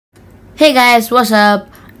Hey guys, what's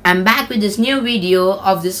up? I'm back with this new video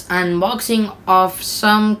of this unboxing of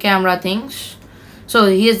some camera things. So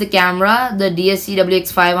here's the camera, the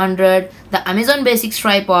DSC-WX500, the Amazon Basics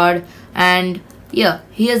tripod, and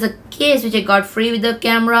here's the case which I got free with the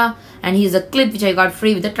camera, and here's a clip which I got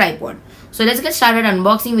free with the tripod. So let's get started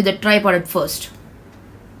unboxing with the tripod at first.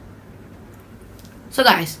 So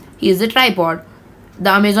guys, here's the tripod,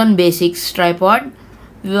 the Amazon Basics tripod.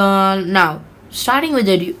 Now starting with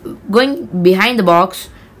it, going behind the box,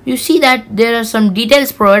 you see that there are some details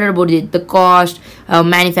provided about it, the cost,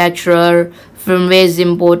 manufacturer, from where it's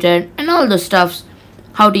imported, and all the stuffs,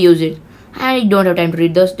 how to use it. I don't have time to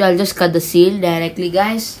read those. I'll just cut the seal directly,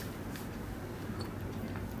 guys.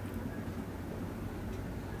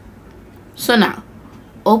 So now,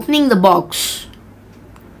 opening the box.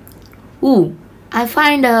 Ooh, I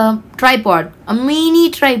find a tripod, a mini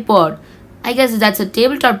tripod. I guess that's a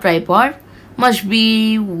tabletop tripod. Must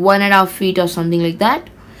be 1.5 feet or something like that.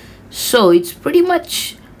 So it's pretty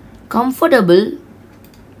much comfortable.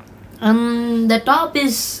 The top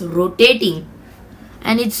is rotating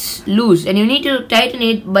and it's loose, and you need to tighten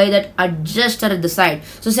it by that adjuster at the side.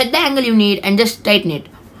 So set the angle you need and just tighten it.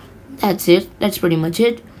 That's it. That's pretty much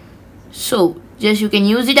it. So just you can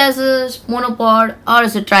use it as a monopod or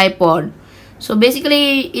as a tripod. So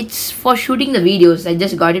basically it's for shooting the videos. I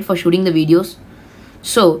just got it for shooting the videos.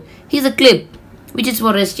 So here's a clip which is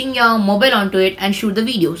for resting your mobile onto it and shoot the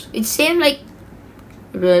videos. It's same like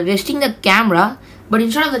resting the camera, but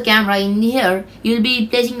instead of the camera in here, you'll be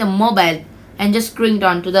placing the mobile and just screwing it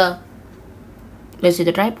onto the, let's say,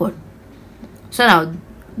 the tripod. So now,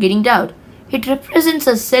 getting down, it represents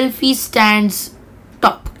a selfie stand's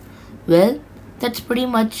top. Well, that's pretty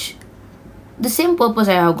much the same purpose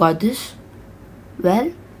I have got this.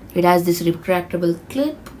 Well, it has this retractable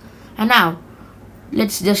clip, and now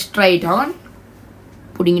let's just try it on.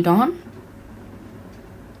 Putting it on.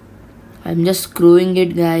 I'm just screwing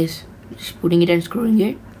it, guys. Just putting it and screwing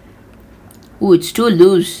it. Ooh, it's too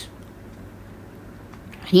loose.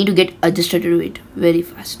 I need to get adjusted to it very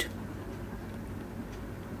fast.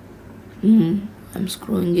 I'm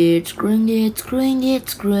screwing it, screwing it, screwing it,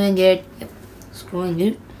 screwing it. Yep, screwing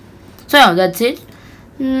it. So yeah, that's it.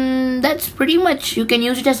 That's pretty much. You can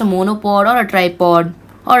use it as a monopod or a tripod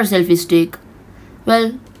or a selfie stick.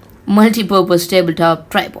 Well, multi-purpose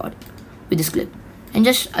tabletop tripod with this clip, and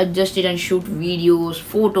just adjust it and shoot videos,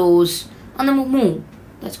 photos on the move.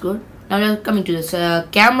 That's good. Now we're coming to this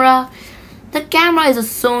camera. The camera is a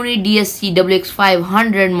Sony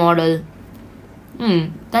DSC-WX500 model.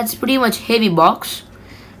 That's pretty much heavy box.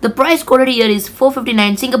 The price quoted here is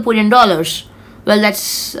 459 Singaporean dollars. Well,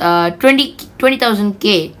 that's 20,000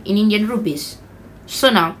 K in Indian rupees.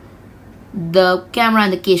 So now the camera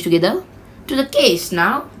and the case together. To the case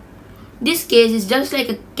now. This case is just like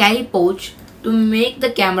a carry pouch to make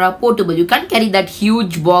the camera portable. You can't carry that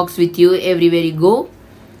huge box with you everywhere you go.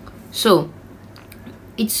 So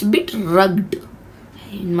it's a bit rugged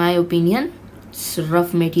in my opinion. It's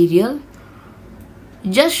rough material.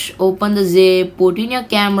 Just open the zip, put in your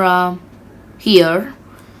camera here,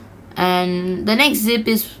 and the next zip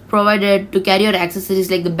is provided to carry your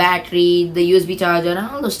accessories like the battery, the USB charger, and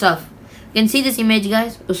all the stuff. You can see this image,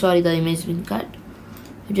 guys. Oh, sorry, the image has been cut.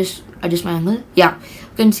 Just adjust my angle. Yeah,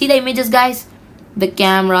 you can see the images, guys. The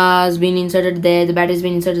camera has been inserted there, the battery has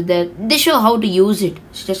been inserted there. They show how to use it.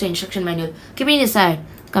 It's just an instruction manual. Keeping it aside,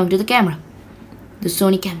 come to the camera, the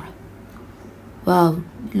Sony camera. Wow,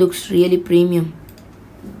 it looks really premium.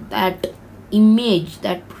 That image,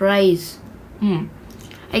 that price,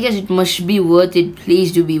 I guess it must be worth it.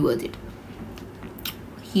 Please do be worth it.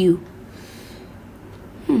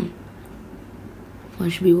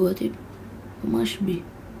 Must be worth it. Must be.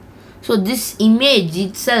 So this image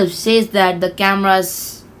itself says that the camera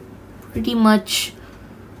is pretty much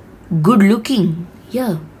good looking.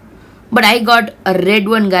 Yeah, but I got a red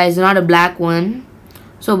one, guys, not a black one.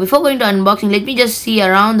 So before going to unboxing, let me just see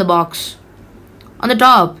around the box. On the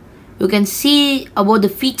top, you can see about the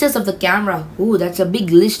features of the camera. Ooh, that's a big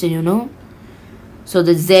list, you know. So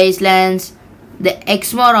the Zeiss lens, the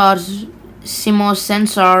Exmor or CMOS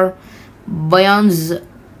sensor, Bionz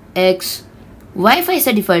X, Wi-Fi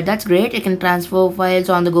certified. That's great. You can transfer files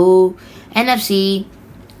on the go. NFC,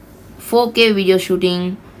 4K video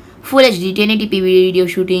shooting, Full HD 1080p video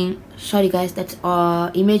shooting. Sorry guys, that's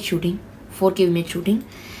image shooting, 4K image shooting.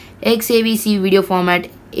 XAVC video format,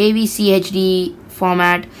 AVC HD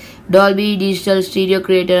format, Dolby Digital Stereo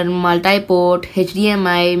Creator, multi-port,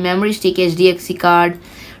 HDMI, memory stick, SDXC card,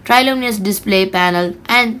 triluminous display panel,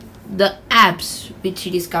 and the apps which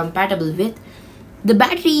it is compatible with. The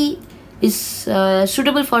battery is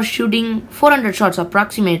suitable for shooting 400 shots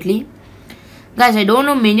approximately. Guys, I don't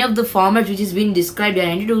know many of the formats which is being described here.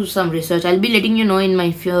 I need to do some research. I'll be letting you know in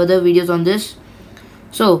my further videos on this.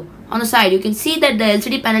 So on the side you can see that the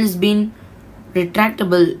LCD panel is being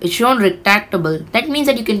retractable. It's shown retractable. That means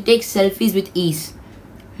that you can take selfies with ease.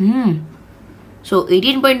 So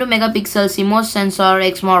 18.2 megapixel CMOS sensor,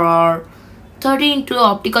 XMOR, 30 into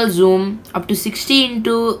optical zoom, up to 60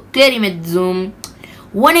 into clear image zoom,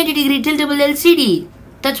 180-degree tiltable LCD.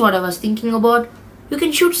 That's what I was thinking about. You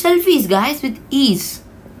can shoot selfies, guys, with ease.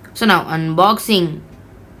 So now unboxing.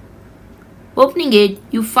 Opening it,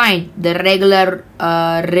 you find the regular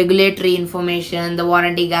regulatory information, the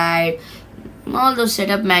warranty guide, all those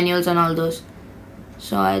setup manuals and all those.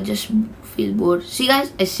 So I just feel bored. See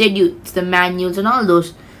guys, I said you, it's the manuals and all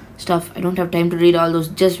those stuff. I don't have time to read all those.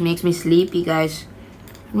 Just makes me sleepy, guys.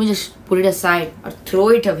 Let me just put it aside or throw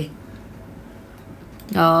it away.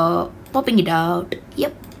 Popping it out.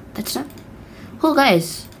 Yep, that's done. Oh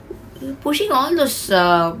guys, pushing all those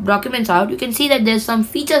documents out, you can see that there's some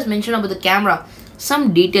features mentioned about the camera,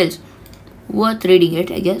 some details worth reading it,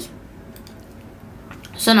 I guess.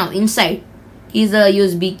 So now inside is the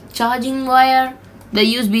USB charging wire, the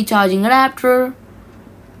USB charging adapter,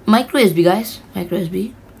 micro USB, guys, micro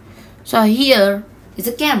USB. So here is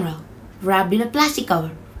a camera wrapped in a plastic cover.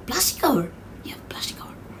 Yeah, plastic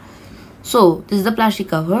cover. So this is the plastic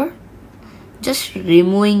cover. Just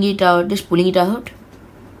removing it out, just pulling it out.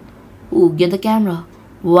 Ooh, get the camera.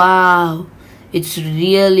 Wow, it's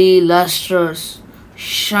really lustrous,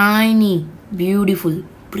 shiny, beautiful,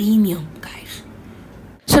 premium, guys.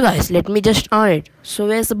 So guys, let me just on it. So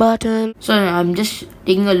where's the button? So I'm just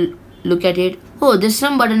taking a look at it. Oh, there's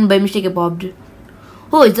some button by mistake I popped.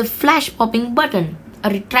 Oh, it's a flash popping button, a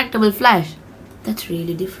retractable flash. That's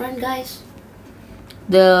really different, guys.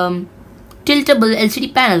 The tiltable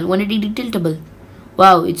LCD panel, 180 tiltable.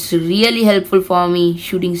 Wow, it's really helpful for me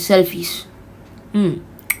shooting selfies.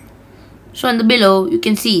 So in the below you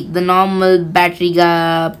can see the normal battery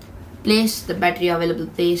place, the battery available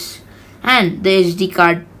place, and the SD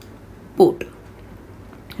card port.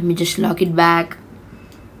 Let me just lock it back.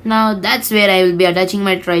 Now that's where I will be attaching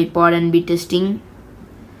my tripod and be testing.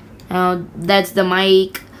 Now that's the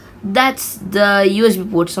mic, that's the USB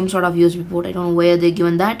port, some sort of USB port. I don't know where they're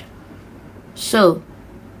given that. So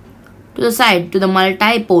to the side, to the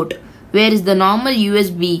multi-port, where is the normal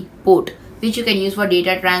USB port which you can use for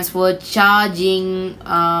data transfer, charging,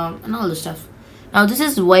 and all the stuff. Now this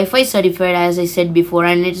is Wi-Fi certified, as I said before,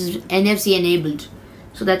 and it is NFC enabled,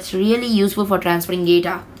 so that's really useful for transferring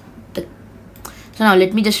data. So now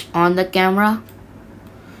let me just on the camera.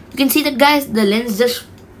 You can see that, guys, the lens just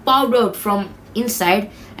popped out from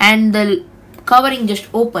inside and the covering just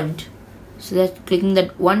opened. So that's clicking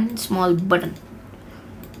that one small button.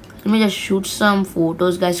 Let me just shoot some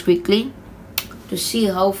photos, guys, quickly to see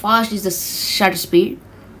how fast is the shutter speed.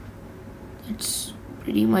 It's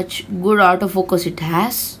pretty much good autofocus it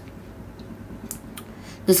has.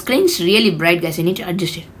 The screen's really bright, guys. I need to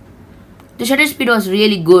adjust it. The shutter speed was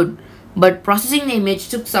really good, but processing the image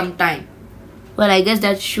took some time. Well, I guess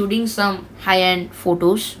that's shooting some high-end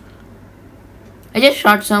photos. I just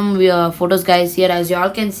shot some photos, guys. Here, as you all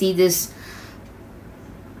can see, this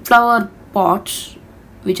flower pots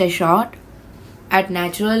which I shot at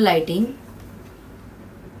natural lighting.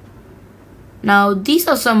 Now these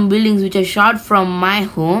are some buildings which I shot from my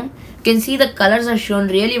home. You can see the colors are shown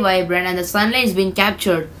really vibrant and the sunlight is being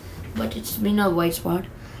captured, but it's been a white spot.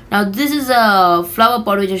 Now this is a flower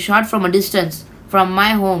pot which I shot from a distance from my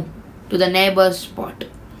home to the neighbor's spot.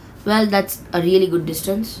 Well, that's a really good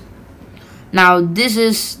distance. Now this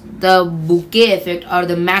is the bouquet effect or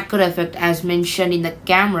the macro effect as mentioned in the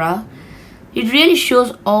camera. It really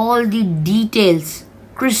shows all the details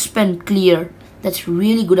crisp and clear. That's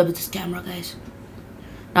really good about this camera, guys.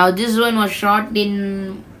 Now this one was shot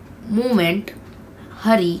in movement,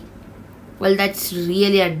 hurry. Well, that's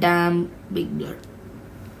really a damn big blur.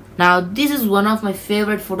 Now this is one of my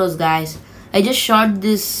favorite photos, guys. I just shot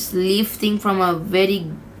this leaf thing from a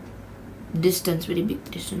very big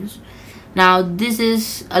distance. Now this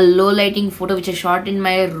is a low lighting photo which I shot in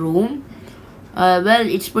my room. Well,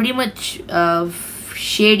 it's pretty much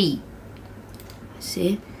shady,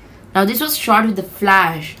 say. Now this was shot with the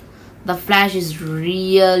flash. The flash is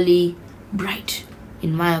really bright,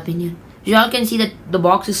 in my opinion. You all can see that the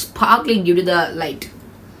box is sparkling due to the light.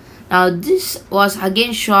 Now this was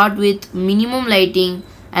again shot with minimum lighting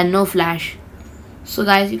and no flash. So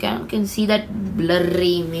guys, you can see that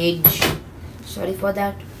blurry image. Sorry for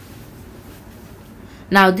that.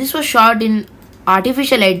 Now this was shot in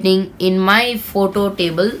artificial lighting in my photo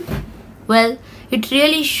table. Well, it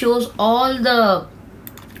really shows all the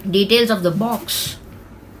details of the box.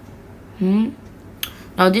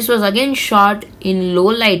 Now this was again shot in low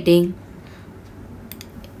lighting,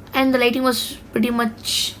 and the lighting was pretty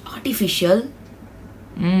much artificial.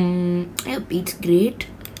 Yep, it's great.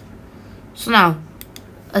 So now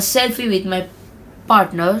a selfie with my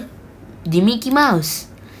partner, the Mickey Mouse.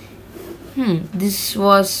 This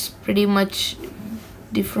was pretty much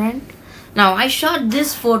different. Now I shot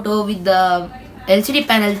this photo with the LCD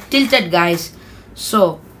panel tilted, guys,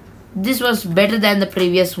 so this was better than the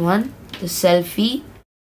previous one, the selfie.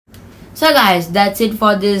 So guys, that's it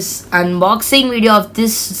for this unboxing video of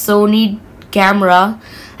this Sony camera.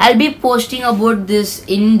 I'll be posting about this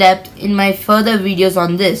in depth in my further videos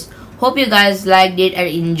on this. Hope you guys liked it and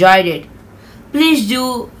enjoyed it. Please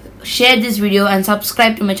do share this video and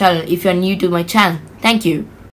subscribe to my channel if you are new to my channel. Thank you.